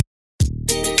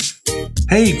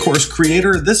Hey, course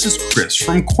creator, this is Chris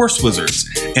from Course Wizards,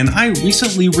 and I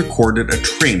recently recorded a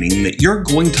training that you're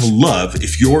going to love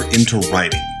if you're into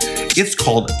writing. It's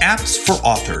called Apps for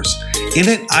Authors. In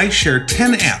it, I share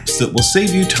 10 apps that will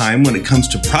save you time when it comes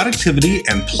to productivity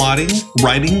and plotting,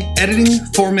 writing, editing,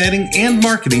 formatting, and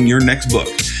marketing your next book.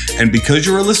 And because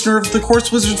you're a listener of the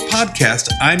Course Wizards podcast,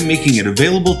 I'm making it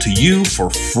available to you for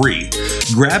free.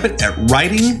 Grab it at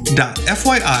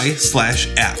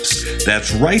writing.fyi/apps.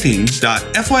 That's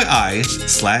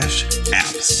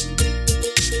writing.fyi/apps.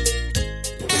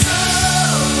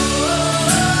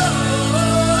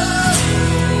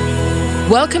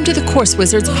 Welcome to the Course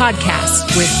Wizards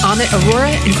podcast with Amit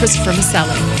Arora and Christopher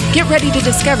Maselli. Get ready to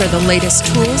discover the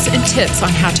latest tools and tips on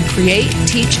how to create,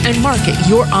 teach, and market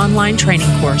your online training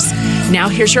course. Now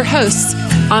here's your hosts,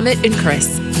 Amit and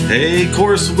Chris. Hey,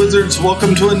 Course Wizards.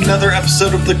 Welcome to another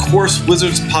episode of the Course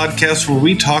Wizards podcast where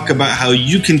we talk about how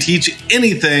you can teach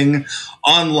anything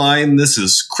online. This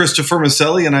is Christopher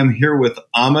Maselli, and I'm here with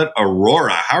Amit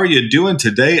Arora. How are you doing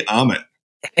today, Amit?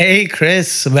 Hey,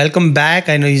 Chris. Welcome back.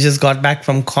 I know you just got back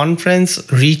from conference,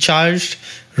 recharged,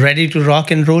 ready to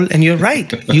rock and roll. And you're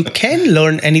right. You can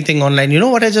learn anything online. You know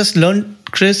what I just learned,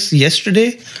 Chris,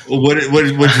 yesterday? What did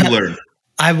you learn?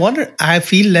 I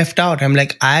feel left out. I'm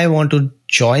like, I want to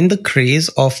join the craze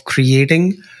of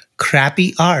creating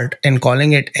crappy art and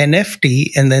calling it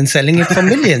NFT and then selling it for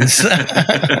millions.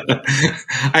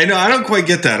 I know. I don't quite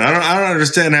get that. I don't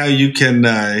understand how you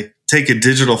can take a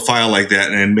digital file like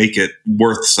that and make it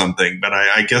worth something. But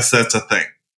I guess that's a thing.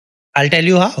 I'll tell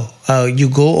you how. You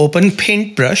go open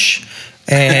Paintbrush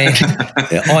and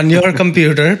on your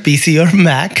computer, PC or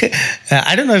Mac.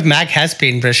 I don't know if Mac has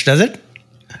Paintbrush, does it?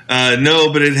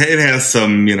 No, but it has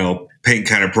some, paint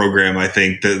kind of program, I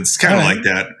think, that's kind of like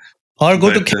that. Or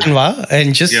go to Canva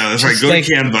and just... Yeah, that's right. Go to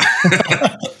Canva.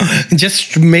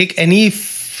 Just make any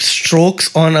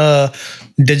strokes on a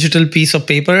digital piece of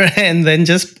paper and then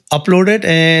just upload it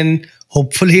and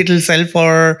hopefully it'll sell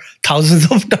for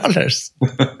thousands of dollars.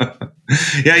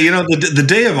 Yeah, the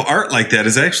day of art like that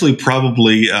is actually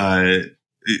probably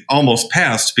almost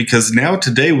past, because now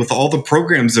today with all the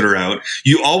programs that are out,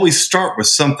 you always start with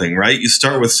something, right? You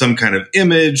start with some kind of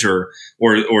image or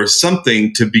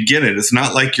something to begin it. It's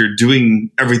not like you're doing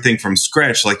everything from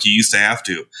scratch like you used to have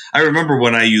to. I remember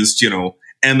when I used,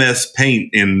 MS Paint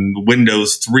in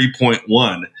Windows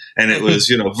 3.1, and it was,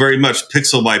 very much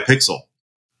pixel by pixel.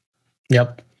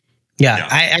 Yep. Yeah.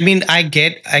 I mean, I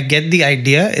get the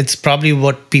idea. It's probably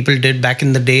what people did back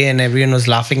in the day, and everyone was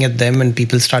laughing at them, and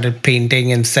people started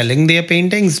painting and selling their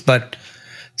paintings. But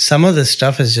some of the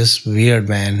stuff is just weird,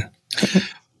 man.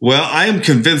 Well, I am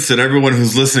convinced that everyone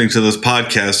who's listening to this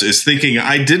podcast is thinking,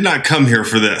 I did not come here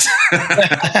for this.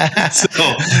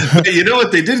 But you know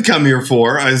what they did come here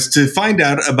for is to find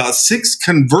out about 6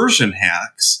 conversion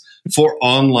hacks for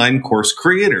online course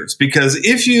creators. Because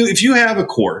if you have a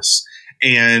course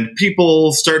and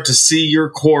people start to see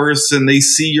your course and they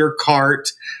see your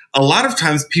cart, a lot of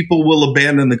times people will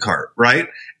abandon the cart, right?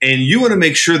 And you want to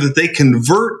make sure that they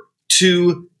convert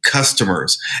to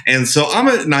customers. And so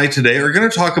Amit and I today are going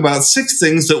to talk about 6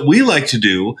 things that we like to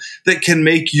do that can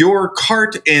make your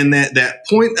cart and that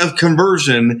point of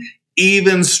conversion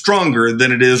even stronger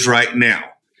than it is right now.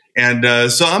 And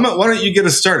so Amit, why don't you get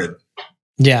us started?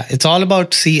 Yeah, it's all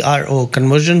about CRO,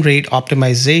 conversion rate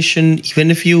optimization.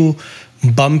 Even if you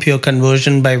bump your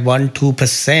conversion by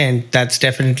 1-2%, that's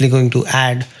definitely going to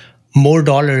add more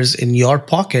dollars in your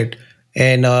pocket.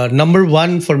 And number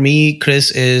one for me,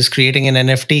 Chris, is creating an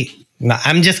NFT. No,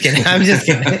 I'm just kidding.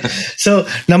 So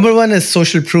number one is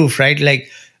social proof, right? Like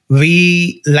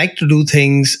we like to do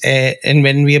things, and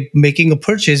when we are making a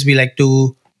purchase, we like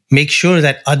to make sure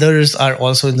that others are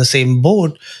also in the same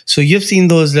boat. So you've seen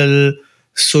those little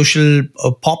social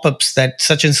pop-ups that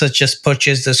such and such just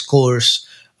purchased this course.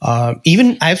 I've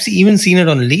even seen it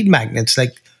on lead magnets,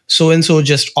 like so-and-so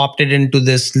just opted into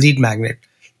this lead magnet.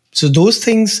 So those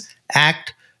things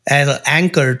act as an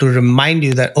anchor to remind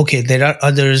you that, okay, there are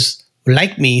others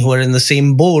like me who are in the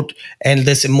same boat, and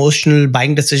this emotional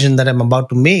buying decision that I'm about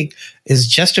to make is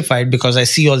justified because I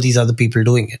see all these other people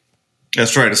doing it.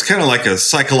 That's right. It's kind of like a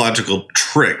psychological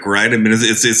trick, right? I mean,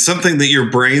 it's something that your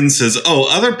brain says, oh,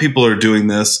 other people are doing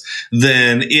this,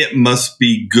 then it must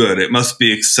be good. It must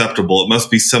be acceptable. It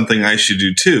must be something I should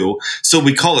do too. So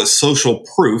we call it social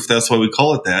proof. That's why we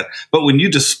call it that. But when you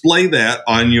display that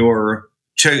on your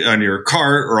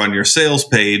cart or on your sales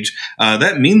page,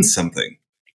 that means something.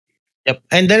 Yep.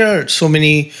 And there are so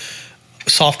many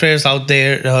softwares out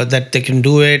there that they can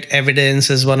do it.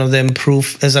 Evidence is one of them.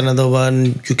 Proof is another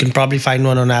one. You can probably find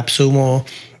one on AppSumo.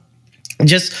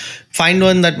 Just find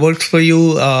one that works for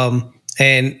you.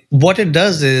 And what it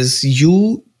does is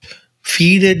you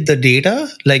feed it the data.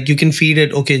 Like you can feed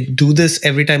it, okay, do this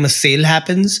every time a sale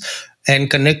happens and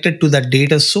connect it to that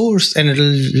data source, and it'll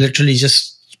literally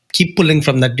just keep pulling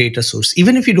from that data source.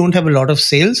 Even if you don't have a lot of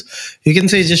sales, you can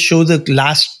say just show the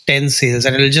last 10 sales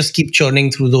and it'll just keep churning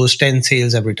through those 10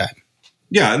 sales every time.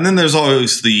 Yeah, and then there's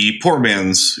always the poor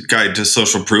man's guide to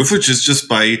social proof, which is just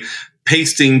by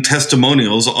pasting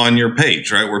testimonials on your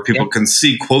page, right, where people can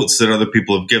see quotes that other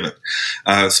people have given.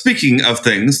 Speaking of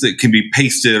things that can be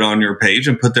pasted on your page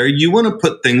and put there, you want to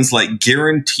put things like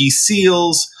guarantee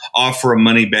seals, offer a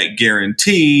money-back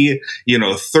guarantee,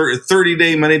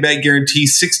 30-day money-back guarantee,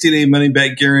 60-day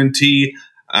money-back guarantee,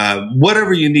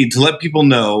 whatever you need to let people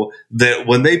know that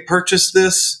when they purchase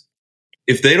this,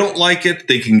 if they don't like it,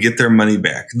 they can get their money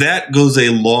back. That goes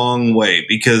a long way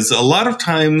because a lot of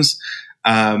times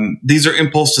these are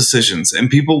impulse decisions and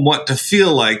people want to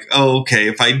feel like, oh, okay,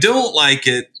 if I don't like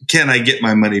it, can I get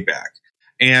my money back?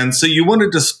 And so you want to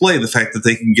display the fact that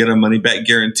they can get a money back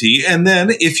guarantee. And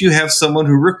then if you have someone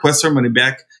who requests their money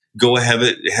back, go ahead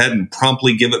and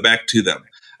promptly give it back to them.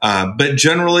 But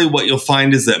generally what you'll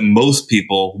find is that most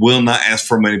people will not ask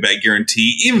for a money back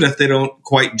guarantee, even if they don't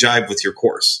quite jive with your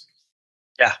course.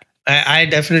 Yeah, I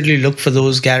definitely look for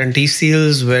those guarantee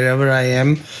seals wherever I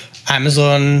am.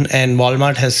 Amazon and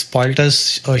Walmart has spoiled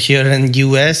us here in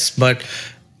US, but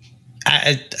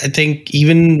I think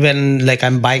even when like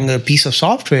I'm buying a piece of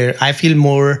software, I feel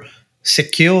more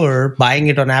secure buying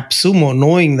it on AppSumo,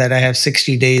 knowing that I have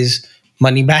 60 days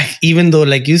money back, even though,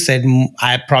 like you said,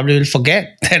 I probably will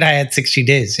forget that I had 60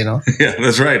 days, Yeah,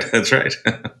 that's right. That's right.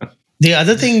 The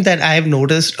other thing that I have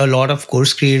noticed a lot of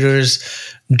course creators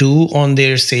do on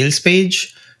their sales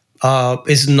page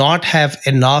is not have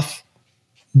enough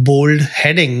bold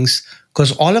headings,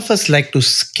 because all of us like to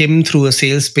skim through a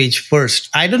sales page first.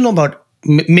 I don't know about,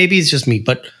 maybe it's just me,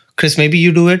 but Chris, maybe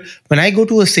you do it. When I go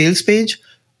to a sales page,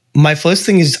 my first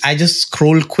thing is I just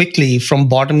scroll quickly from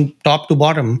top to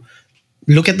bottom,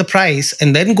 look at the price,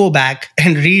 and then go back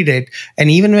and read it. And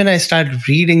even when I start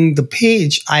reading the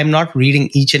page, I'm not reading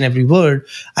each and every word.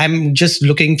 I'm just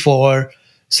looking for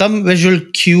some visual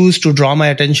cues to draw my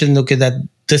attention. Okay, that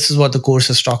this is what the course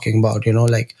is talking about,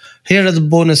 like here are the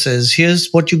bonuses, here's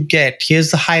what you get,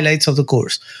 here's the highlights of the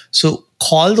course. So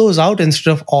call those out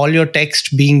instead of all your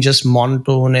text being just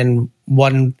monotone and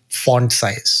one font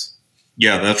size.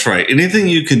 Yeah, that's right. Anything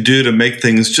you can do to make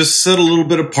things just set a little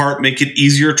bit apart, make it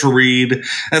easier to read.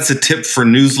 That's a tip for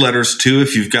newsletters too.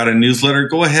 If you've got a newsletter,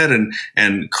 go ahead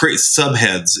and create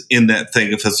subheads in that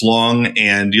thing if it's long,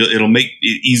 and it'll make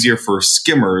it easier for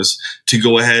skimmers to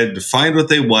go ahead and find what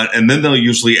they want. And then they'll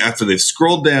usually, after they've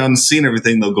scrolled down, seen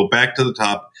everything, they'll go back to the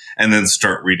top and then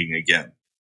start reading again.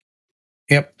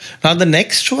 Yep. Now the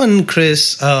next one,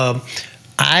 Chris,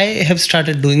 I have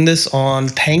started doing this on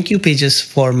thank you pages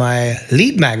for my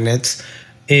lead magnets,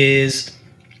 is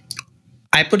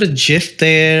I put a GIF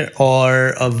there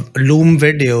or a Loom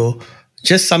video,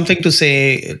 just something to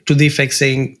say to the effect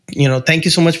saying, thank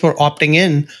you so much for opting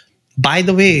in. By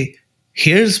the way,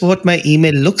 here's what my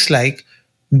email looks like.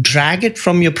 Drag it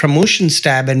from your promotions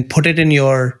tab and put it in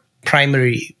your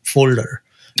primary folder.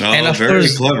 Oh, and of very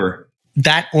course, clever.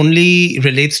 That only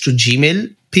relates to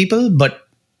Gmail people, but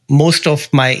most of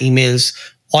my emails,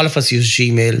 all of us use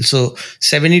Gmail. So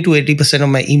 70 to 80% of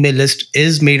my email list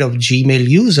is made of Gmail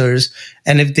users.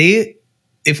 And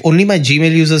if only my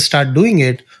Gmail users start doing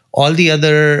it, all the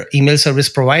other email service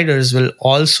providers will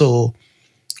also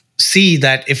see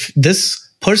that if this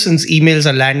person's emails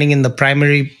are landing in the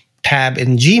primary tab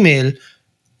in Gmail,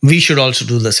 we should also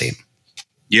do the same.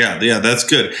 Yeah, that's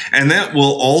good. And that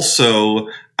will also...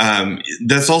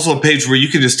 that's also a page where you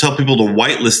can just tell people to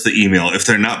whitelist the email if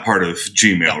they're not part of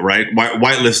Gmail, right?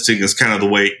 Whitelisting is kind of the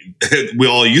way we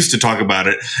all used to talk about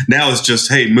it. Now it's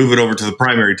just, hey, move it over to the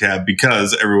primary tab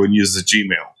because everyone uses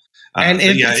Gmail. And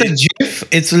if it's a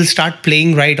GIF, it will start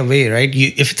playing right away, right?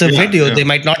 If it's a video, they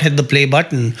might not hit the play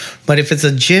button. But if it's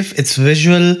a GIF, it's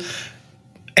visual.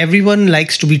 Everyone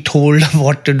likes to be told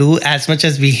what to do as much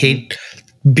as we hate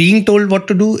being told what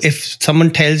to do. If someone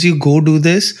tells you, go do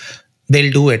this,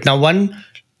 they'll do it. Now, one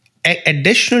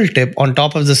additional tip on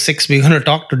top of the 6 we're going to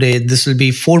talk today, this will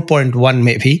be 4.1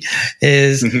 maybe,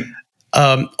 is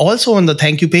also on the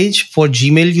thank you page for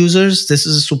Gmail users. This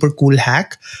is a super cool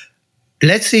hack.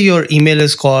 Let's say your email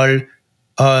is called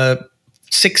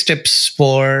 6 tips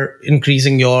for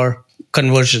increasing your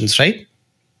conversions, right?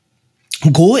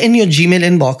 Go in your Gmail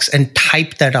inbox and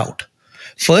type that out.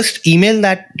 First, email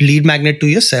that lead magnet to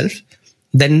yourself,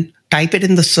 then type it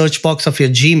in the search box of your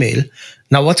Gmail.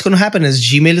 Now, what's going to happen is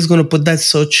Gmail is going to put that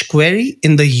search query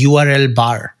in the URL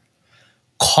bar.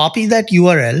 Copy that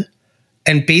URL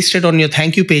and paste it on your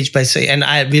thank you page by saying, and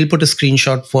I will put a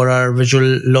screenshot for our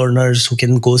visual learners who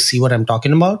can go see what I'm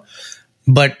talking about.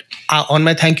 But on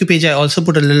my thank you page, I also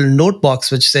put a little note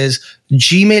box which says,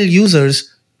 Gmail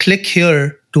users, click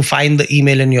here to find the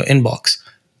email in your inbox.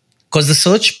 Because the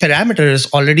search parameter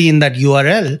is already in that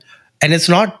URL, and it's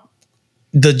not,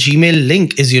 the Gmail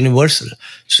link is universal.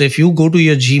 So if you go to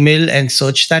your Gmail and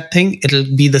search that thing, it'll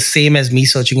be the same as me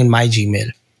searching in my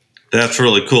Gmail. That's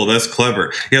really cool. That's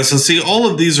clever. Yeah. So see, all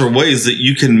of these are ways that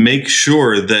you can make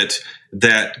sure that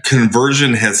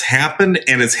conversion has happened,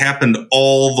 and it's happened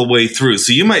all the way through.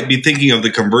 So you might be thinking of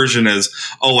the conversion as,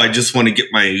 oh, I just want to get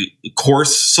my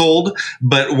course sold.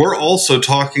 But we're also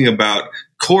talking about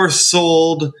course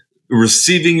sold,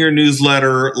 receiving your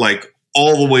newsletter, like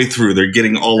all the way through. They're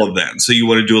getting all of that. So you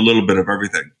want to do a little bit of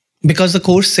everything. Because the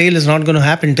course sale is not going to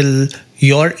happen till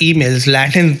your emails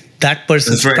land in that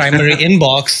person's primary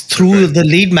inbox through the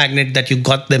lead magnet that you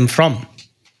got them from.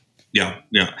 Yeah.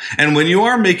 And when you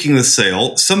are making the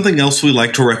sale, something else we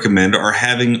like to recommend are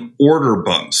having order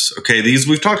bumps. Okay,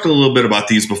 we've talked a little bit about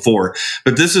these before,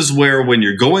 but this is where when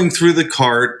you're going through the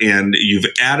cart and you've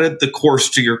added the course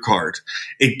to your cart,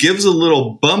 it gives a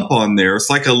little bump on there. It's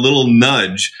like a little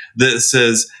nudge that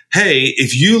says, hey,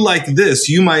 if you like this,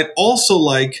 you might also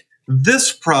like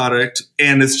this product,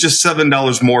 and it's just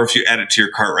 $7 more if you add it to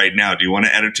your cart right now. Do you want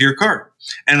to add it to your cart?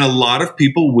 And a lot of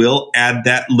people will add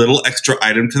that little extra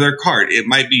item to their cart.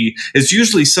 It's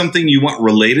usually something you want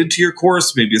related to your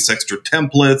course. Maybe it's extra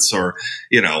templates or,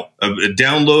 a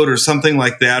download or something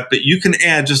like that. But you can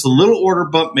add just a little order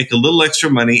bump, make a little extra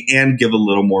money, and give a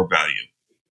little more value.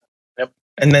 Yep.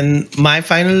 And then my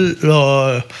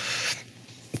final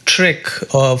trick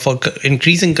for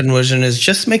increasing conversion is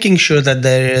just making sure that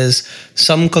there is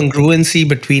some congruency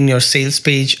between your sales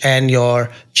page and your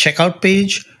checkout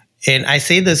page. And I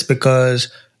say this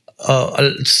because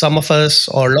some of us,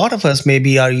 or a lot of us,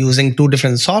 maybe are using two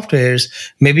different softwares.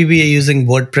 Maybe we are using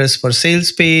WordPress for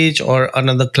sales page or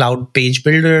another cloud page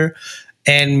builder,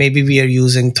 and maybe we are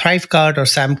using Thrivecart or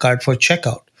Samcart for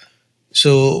checkout.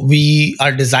 So we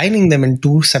are designing them in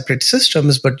two separate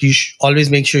systems, but you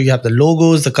always make sure you have the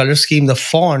logos, the color scheme, the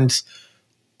fonts,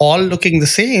 all looking the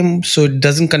same, so it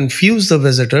doesn't confuse the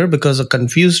visitor, because a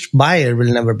confused buyer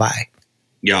will never buy.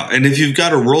 Yeah, and if you've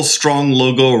got a real strong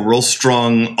logo, a real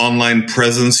strong online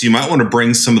presence, you might want to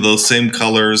bring some of those same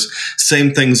colors,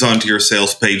 same things onto your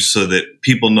sales page so that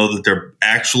people know that they're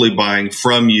actually buying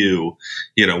from you,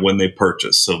 when they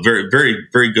purchase. So very, very,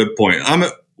 very good point. Amit,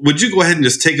 would you go ahead and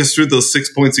just take us through those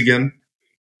 6 points again?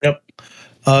 Yep.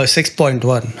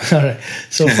 6.1. All right.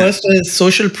 So first is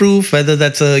social proof, whether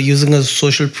that's using a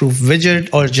social proof widget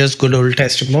or just good old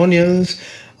testimonials,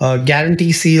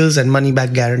 guarantee seals and money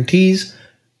back guarantees,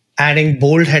 adding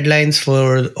bold headlines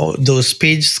for those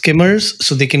page skimmers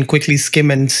so they can quickly skim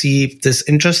and see if this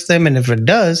interests them. And if it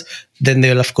does, then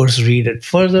they'll, of course, read it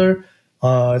further.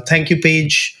 Thank you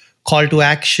page call to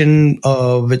action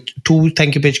with two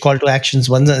thank you page call to actions.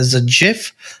 One is a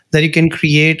GIF that you can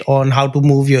create on how to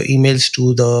move your emails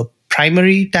to the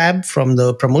primary tab from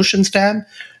the promotions tab.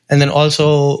 And then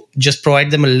also just provide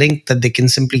them a link that they can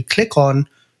simply click on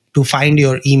to find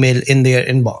your email in their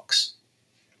inbox.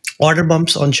 Order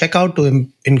bumps on checkout to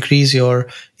increase your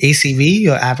ACV,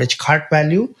 your average cart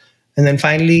value. And then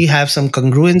finally have some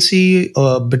congruency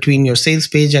between your sales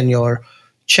page and your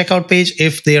checkout page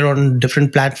if they're on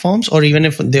different platforms, or even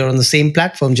if they're on the same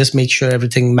platform, just make sure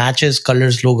everything matches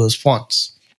colors, logos,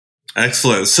 fonts.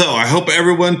 Excellent. So I hope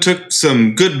everyone took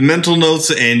some good mental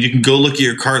notes, and you can go look at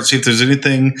your cart, see if there's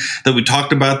anything that we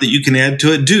talked about that you can add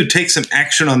to it. Do take some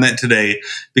action on that today,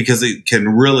 because it can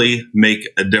really make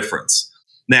a difference.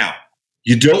 Now,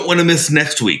 you don't want to miss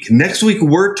next week. Next week,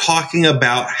 we're talking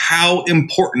about how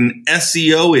important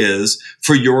SEO is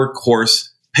for your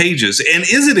course pages. And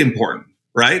is it important?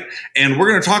 Right? And we're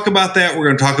going to talk about that. We're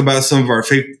going to talk about some of our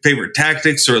favorite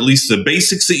tactics, or at least the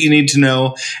basics that you need to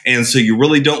know. And so you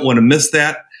really don't want to miss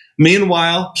that.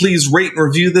 Meanwhile, please rate and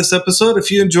review this episode.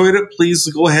 If you enjoyed it, please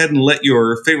go ahead and let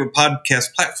your favorite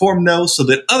podcast platform know so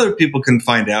that other people can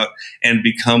find out and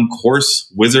become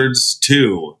course wizards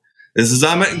too. This is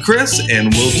Amit and Chris,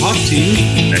 and we'll talk to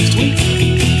you next week.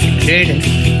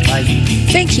 Bye.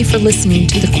 Thank you for listening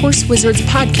to the Course Wizards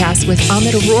podcast with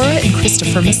Amit Arora and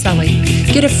Christopher Maselli.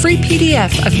 Get a free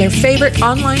PDF of their favorite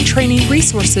online training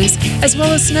resources, as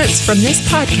well as notes from this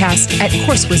podcast at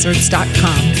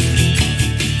coursewizards.com.